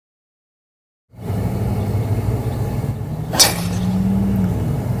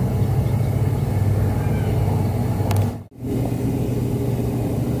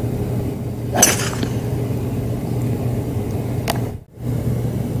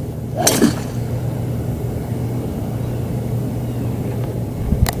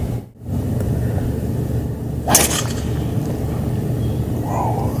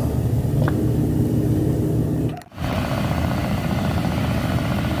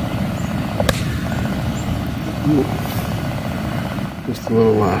Ooh. Just a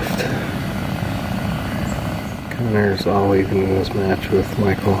little left. Connor's all even in this match with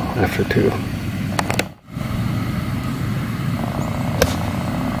Michael after 2.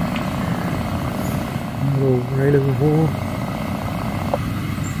 A little right of the hole.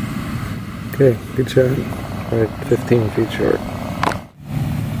 Okay, good shot. Right, 15 feet short.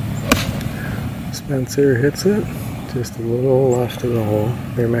 Spencer hits it just a little left of the hole.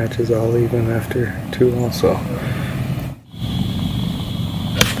 Their match is all even after 2 also.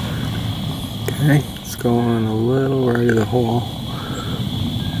 Okay, it's going a little right of the hole.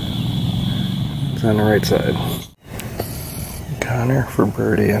 It's on the right side. Connor for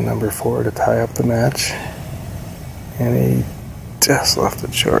birdie on number 4 to tie up the match. And he just left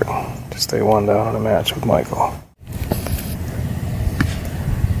it short to stay 1 down in a match with Michael.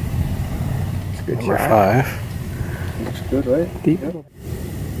 Good number shot. 5. Looks good, right? Deep.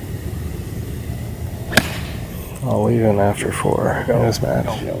 All even after 4 in this match.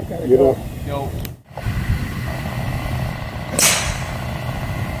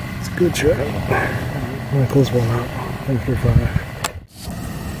 It's a good shot. Michael's 1 up after 5.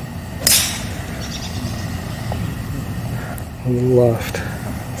 On the left.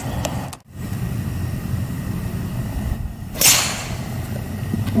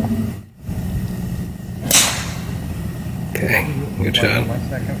 Okay, good shot. My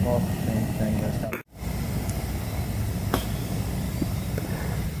second ball, same thing this time.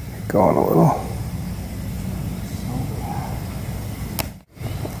 Going a little.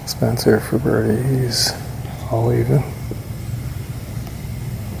 Spencer for birdie, he's all even.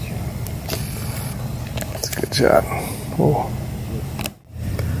 It's a good shot. Whoa.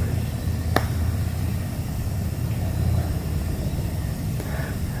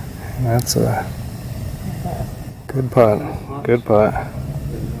 And that's a good putt. Good putt.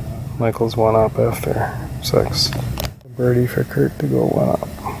 Michael's 1 up after 6. Birdie for Kurt to go 1 up.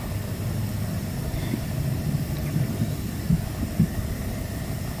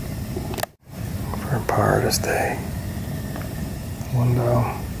 For a par to stay 1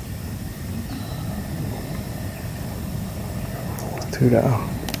 down. 2 down.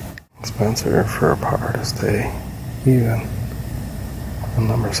 Spencer for a par to stay even on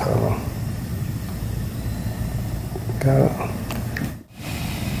number 7. Got it.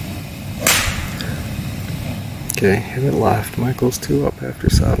 Okay, hit it left. Michael's 2 up after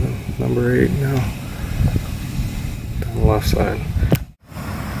 7. Number 8 now. Down the left side.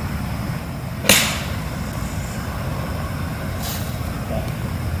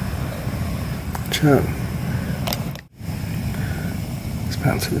 Shot.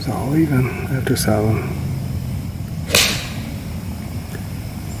 Spencer's all even after 7.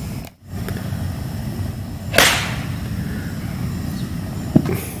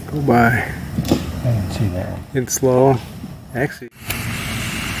 Go by. I didn't see that. It's slow. Actually.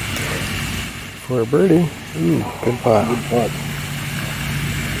 For a birdie. Ooh, good putt. Good putt.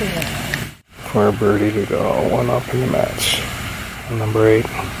 For a birdie to go 1 up in the match. And number 8.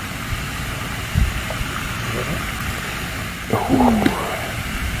 Ooh.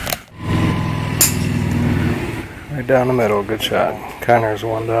 Right down the middle, good shot. Connor's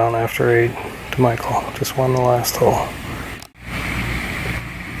 1 down after 8 to Michael. Just won the last hole.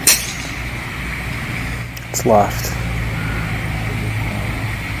 It's left.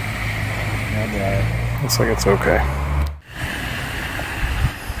 Looks like it's okay.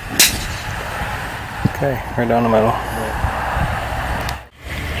 Okay, right down the middle.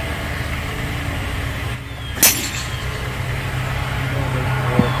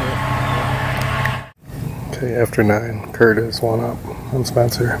 Okay, after 9, Kurt is 1 up on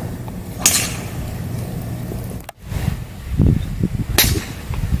Spencer.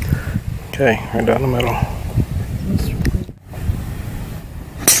 Okay, right down the middle.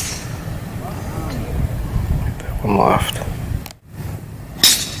 That one left.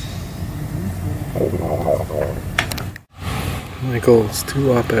 Michael's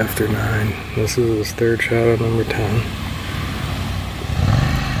 2 up after 9. This is his 3rd shot at number 10.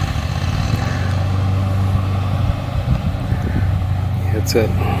 Hits it.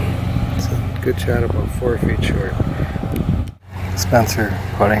 It's a good shot, about 4 feet short. Spencer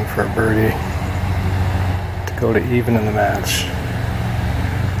putting for a birdie to go to even in the match.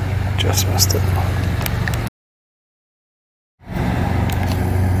 Just missed it.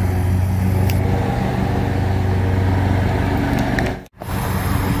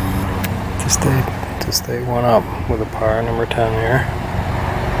 To stay 1 up with a par, number 10 here.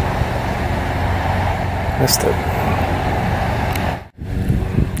 Missed it.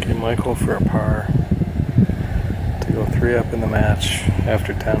 Okay, Michael for a par to go 3 up in the match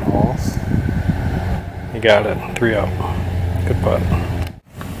after 10 holes. He You got it. 3 up. Good putt.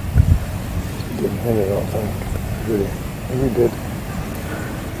 Didn't hit it, I don't think. Did he? Maybe he did.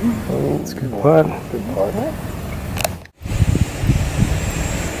 Oh, It's a good putt. Good putt.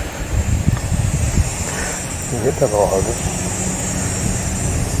 You hit that ball harder.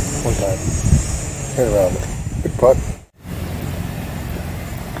 One time. Hit around it. Good putt.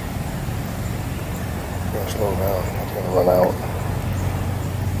 I'm gonna slow down. He's gonna run out.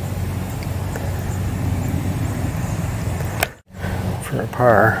 For a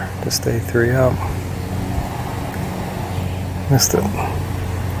par to stay 3 up. Missed it.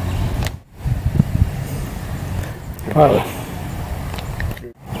 Putt.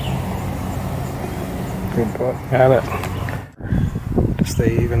 Good putt. Got it. To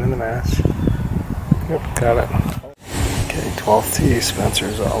stay even in the match. Yep, got it. Okay, 12th tee.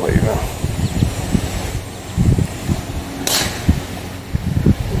 Spencer's all even.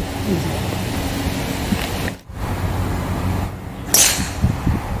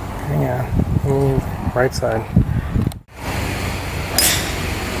 Hang on. Ooh, right side.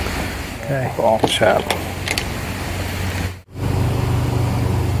 Okay, good shot.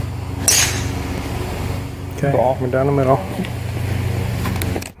 Okay, we're down the middle.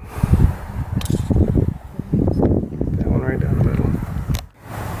 That one right down the middle.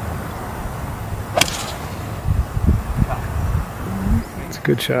 It's a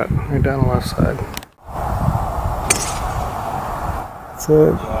good shot. Right down the left side. That's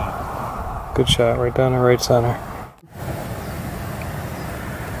it. Good shot. Right down the right center.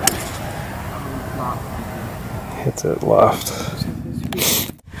 Hits it left.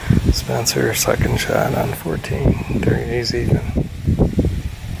 Spencer, second shot on 14. He's even.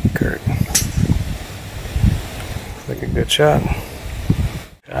 Kurt. Looks like a good shot.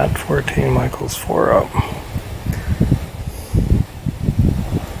 Shot 14, Michael's 4 up.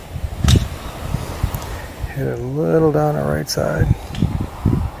 Hit a little down the right side.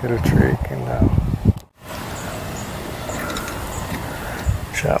 Hit a tree, came down.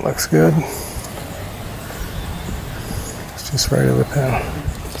 Shot looks good. It's just right of the pin.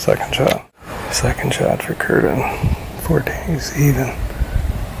 Second shot. Second shot for Curtin. 14, he's even.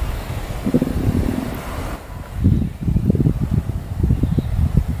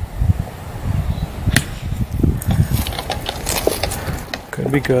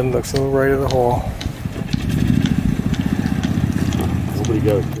 Could be good. Looks a little right of the hole. Nobody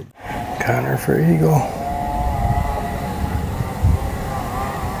goes. Connor for eagle.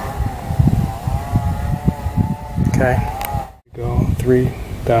 Okay. Go 3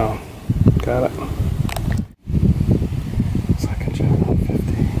 down. Got it. Second shot on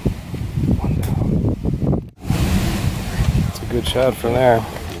 15. 1 down. It's a good shot from there.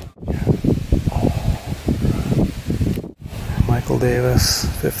 Michael Davis,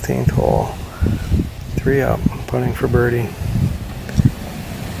 15th hole. 3 up, putting for birdie.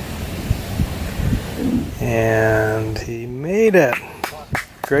 And he made it.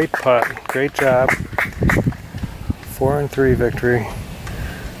 Great putt. Great job. 4-3 victory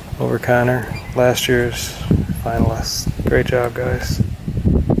over Connor, last year's finalist. Great job, guys.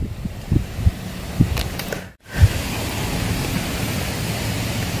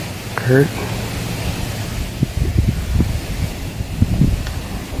 Kurt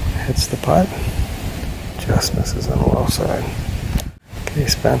hits the putt. Just misses on the low side. Okay,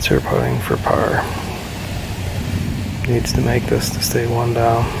 Spencer putting for par. Needs to make this to stay 1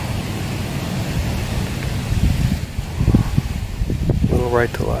 down.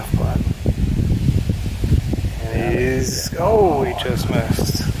 Right to left putt. And he's, oh, he just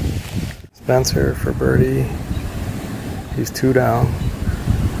missed. Spencer for birdie. He's 2 down.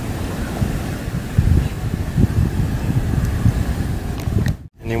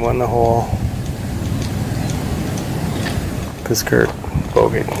 And he won the hole because Kurt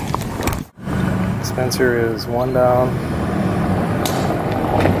bogeyed. Spencer is 1 down.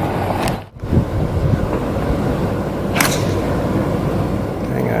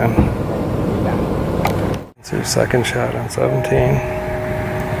 It's his second shot on 17.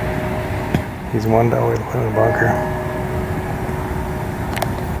 He's 1 down with the bunker.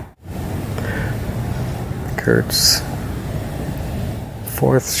 Kurt's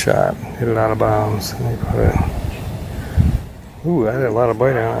 4th shot hit it out of bounds, and he put it. Ooh, I had a lot of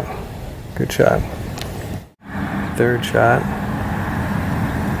bite on it. Good shot. 3rd shot.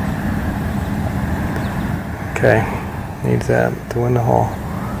 Okay, needs that to win the hole.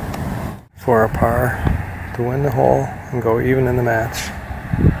 For a par to win the hole and go even in the match.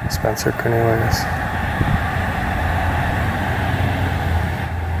 Spencer Cornelius.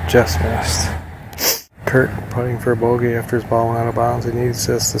 Just missed. Kurt putting for a bogey after his ball went out of bounds. He needs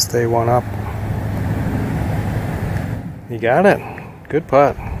this to stay 1 up. You got it. Good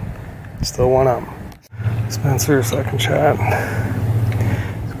putt. Still one up. Spencer, second shot.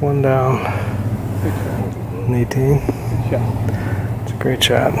 It's one down. 18. It's a great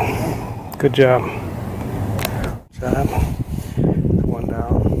shot. Good job. Shot. One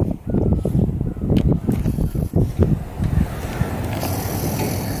down.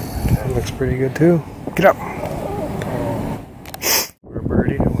 That looks pretty good too. Get up. We're a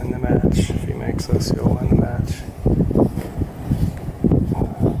birdie to win the match. If he makes us, he'll win the match.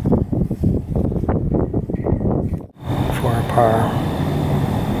 For a par.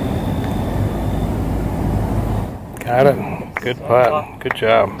 Got it. Good putt. Good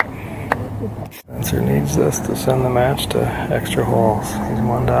job. Spencer needs this to send the match to extra holes. He's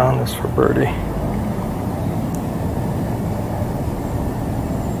one down. This for birdie.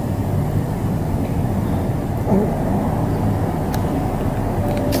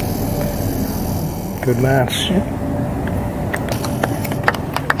 Good match.